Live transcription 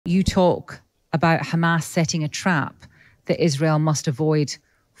You talk about Hamas setting a trap that Israel must avoid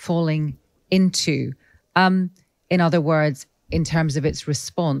falling into. In other words, in terms of its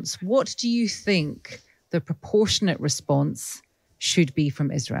response, what do you think the proportionate response should be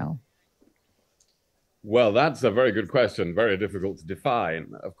from Israel? Well, that's a very good question. Very difficult to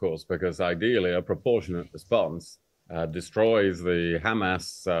define, of course, because ideally a proportionate response destroys the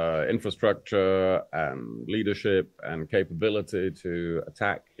Hamas infrastructure and leadership and capability to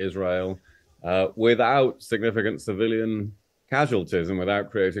attack Israel without significant civilian casualties and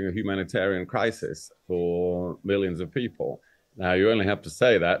without creating a humanitarian crisis for millions of people. Now, you only have to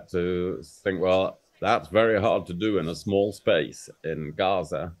say that to think, well, that's very hard to do in a small space in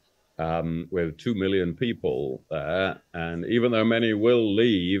Gaza. With 2 million people there. And even though many will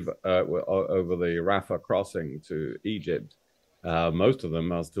leave over the Rafah crossing to Egypt, most of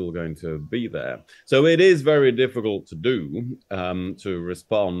them are still going to be there. So it is very difficult to do, to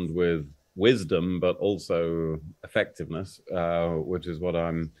respond with wisdom, but also effectiveness, which is what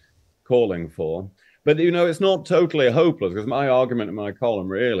I'm calling for. But, you know, it's not totally hopeless, because my argument in my column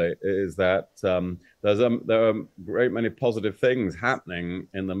really is that there are a great many positive things happening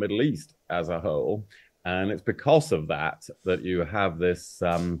in the Middle East as a whole. And it's because of that that you have this,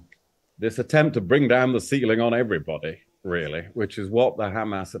 this attempt to bring down the ceiling on everybody, really, which is what the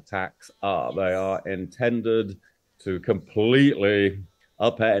Hamas attacks are. They are intended to completely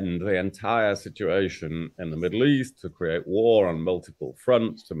upend the entire situation in the Middle East, to create war on multiple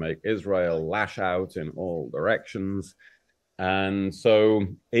fronts, to make Israel lash out in all directions. And so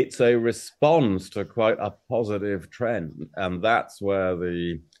it's a response to quite a positive trend. And that's where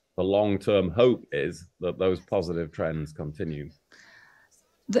the long-term hope is, that those positive trends continue.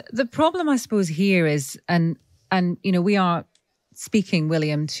 The problem, I suppose, here is, and you know, we are speaking,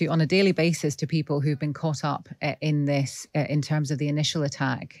 William, on a daily basis to people who've been caught up in this, in terms of the initial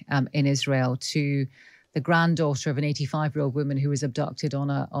attack in Israel, to the granddaughter of an 85-year-old woman who was abducted on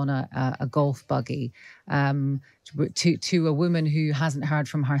a golf buggy, to a woman who hasn't heard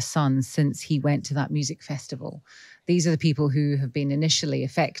from her son since he went to that music festival. These are the people who have been initially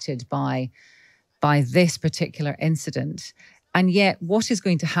affected by this particular incident. And yet what is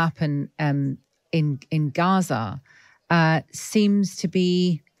going to happen in Gaza seems to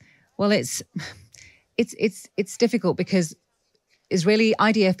be, well, it's difficult, because Israeli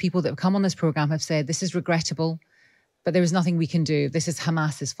IDF people that have come on this program have said this is regrettable, but there is nothing we can do. This is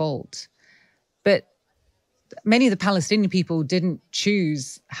Hamas's fault. But many of the Palestinian people didn't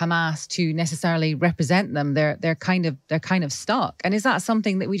choose Hamas to necessarily represent them. They're kind of stuck. And is that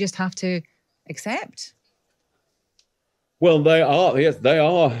something that we just have to accept? Well, they are. Yes, they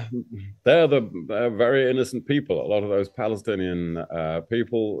are. They're very innocent people. A lot of those Palestinian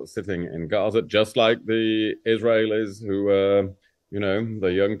people sitting in Gaza, just like the Israelis who were, you know,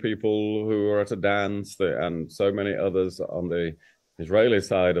 the young people who were at a dance, and so many others on the Israeli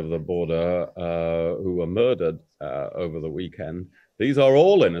side of the border who were murdered over the weekend. These are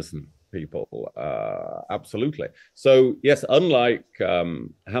all innocent people, absolutely. So yes, unlike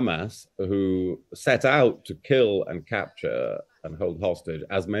Hamas, who set out to kill and capture and hold hostage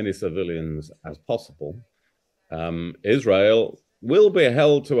as many civilians as possible, Israel will be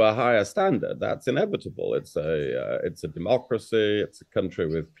held to a higher standard. That's inevitable. It's a democracy. It's a country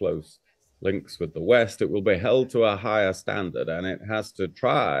with close links with the West. It will be held to a higher standard, and it has to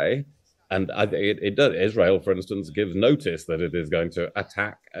try. And it does. Israel, for instance, gives notice that it is going to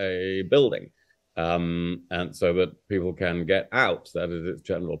attack a building, and so that people can get out. That is its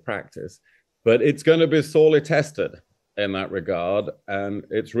general practice. But it's going to be sorely tested in that regard, and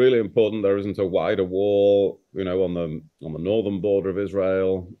it's really important there isn't a wider war, you know, on the northern border of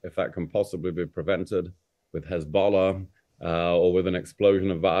Israel, if that can possibly be prevented, with Hezbollah, or with an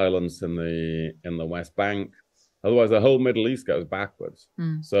explosion of violence in the West Bank. Otherwise, the whole Middle East goes backwards.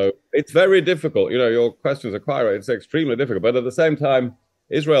 So it's very difficult. You know, your questions are quite right. It's extremely difficult. But at the same time,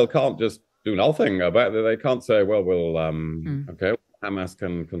 Israel can't just do nothing about it. They can't say, well, okay, Hamas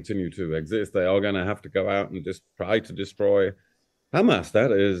can continue to exist. They are going to have to go out and just try to destroy Hamas.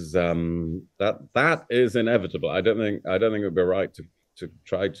 That is that is inevitable. I don't think it would be right to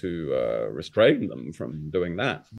try to restrain them from doing that.